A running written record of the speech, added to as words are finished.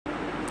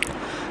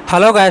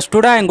Hello guys,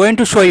 today I am going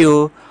to show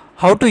you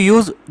how to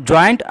use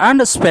joint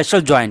and special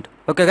joint.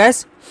 Okay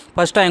guys,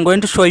 first I am going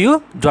to show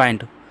you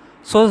joint.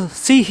 So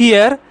see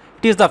here,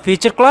 it is the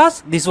feature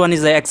class. This one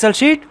is the Excel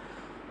sheet.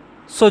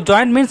 So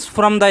joint means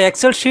from the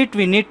Excel sheet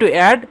we need to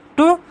add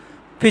to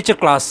feature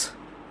class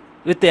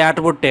with the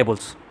attribute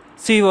tables.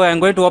 See, I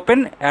am going to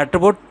open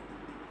attribute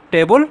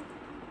table.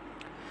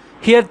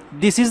 Here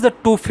this is the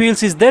two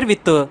fields is there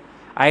with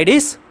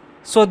IDs.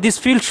 So this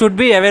field should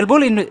be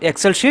available in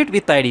Excel sheet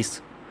with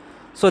IDs.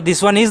 So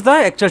this one is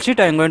the Excel sheet.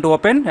 I am going to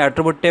open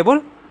attribute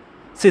table.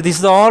 See, this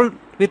is all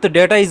with the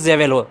data is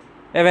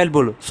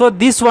available. So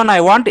this one I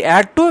want to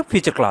add to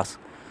feature class.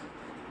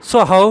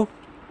 So how?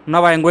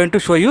 Now I am going to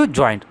show you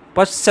joint.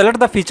 First select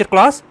the feature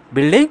class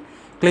building,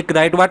 click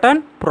right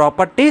button,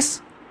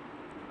 properties,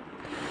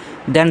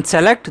 then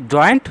select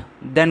joint,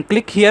 then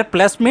click here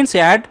plus means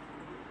add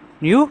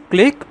new,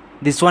 click.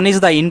 This one is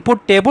the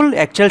input table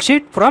Excel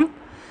sheet from.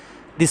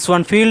 This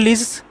one field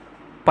is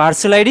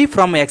parcel ID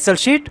from Excel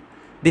sheet.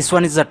 This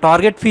one is the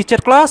target feature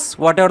class,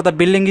 whatever the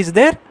building is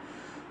there.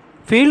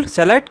 Field,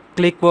 select,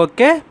 click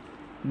OK,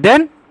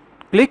 then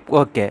click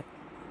OK.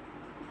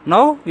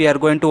 Now we are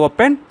going to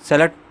open,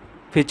 select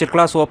feature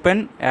class,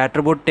 open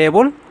attribute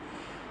table.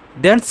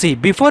 Then see,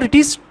 before it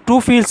is two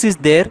fields is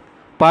there,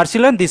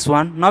 parcel and this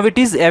one. Now it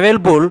is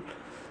available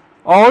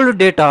all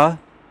data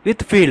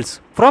with fields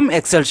from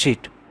Excel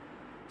sheet.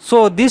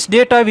 So this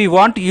data we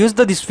want to use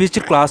this feature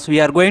class. We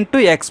are going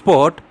to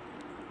export,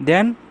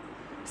 then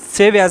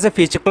save as a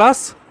feature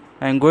class.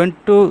 I am going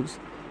to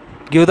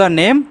give the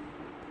name,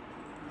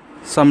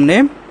 some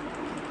name,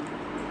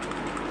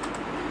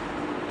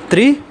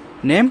 3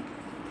 name,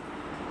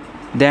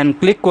 then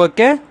click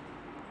OK.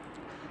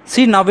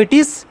 See, now it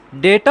is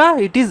data,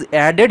 it is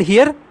added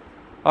here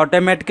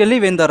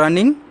automatically when the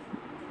running.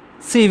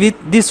 See,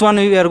 with this one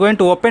we are going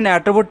to open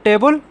attribute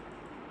table.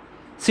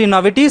 See,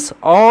 now it is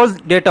all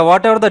data,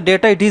 whatever the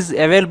data it is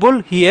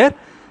available here,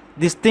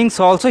 these things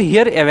also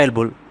here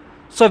available.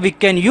 So we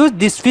can use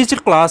this feature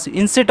class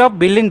instead of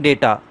building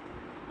data.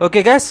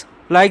 Okay guys,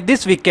 like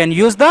this we can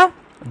use the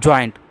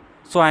joint.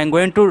 So I am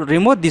going to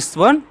remove this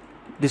one,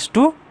 this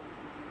two.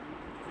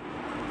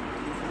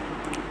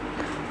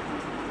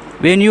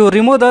 When you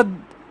remove the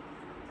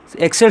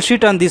Excel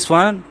sheet on this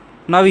one,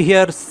 now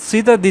here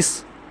see that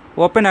this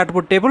open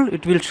attribute table,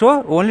 it will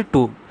show only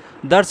 2.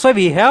 That's why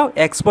we have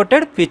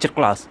exported feature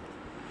class.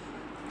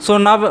 So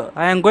now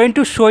I am going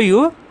to show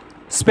you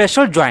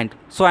special joint.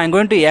 So I am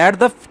going to add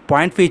the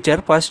point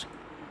feature first.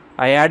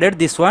 I added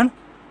this one.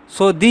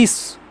 So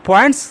these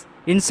points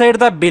inside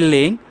the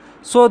building.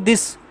 So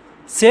this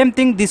same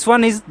thing, this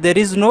one is there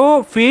is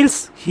no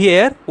fields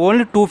here,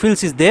 only 2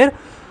 fields is there.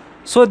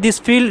 So this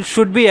field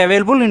should be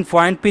available in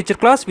point feature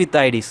class with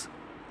IDs.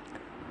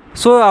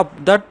 So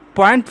that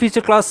point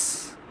feature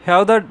class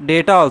have the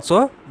data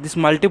also, this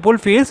multiple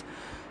fields.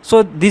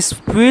 So these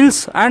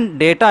fields and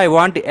data I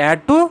want to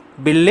add to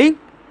building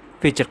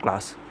feature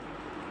class.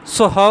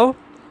 So how?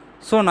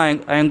 So now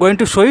I am going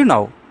to show you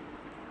now.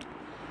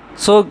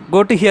 So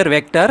go to here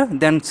vector,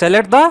 then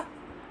select the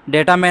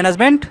data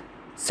management,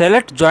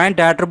 select joint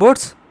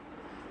attributes,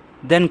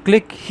 then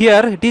click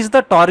here, it is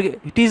the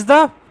target, it is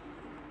the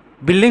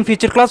building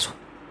feature class,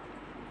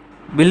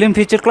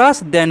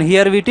 then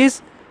here it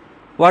is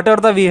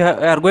whatever the we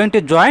are going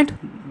to joint,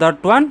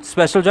 that one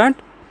special joint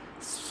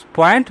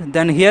point,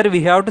 then here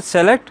we have to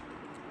select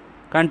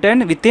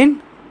content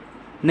within,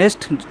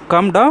 next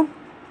come down,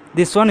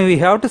 this one we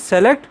have to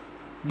select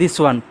this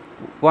one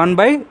 1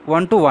 by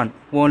 1 to 1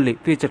 only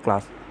feature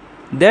class,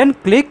 then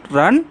click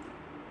run,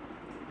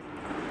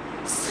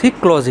 see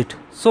close it.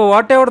 So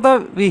whatever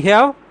the we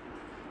have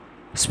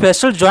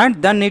special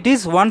joint, then it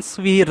is once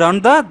we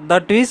run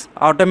that is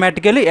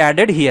automatically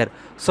added here.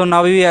 So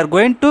now we are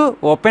going to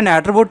open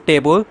attribute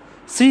table.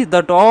 See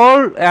that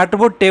all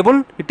attribute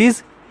table it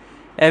is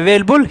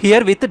available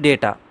here with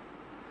data.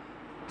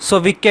 So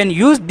we can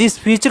use this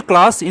feature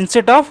class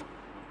instead of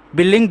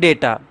building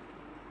data.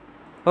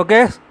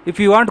 Okay, if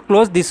you want to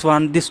close this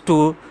one, this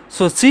two,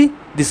 so see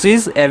this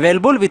is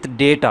available with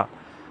data.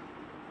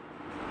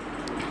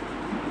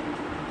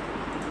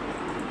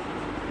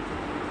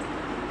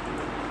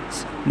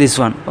 This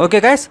one.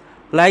 Okay guys,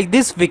 like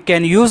this we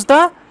can use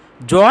the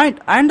joint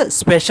and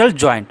special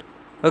joint.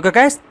 Okay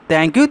guys,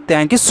 thank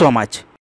you so much.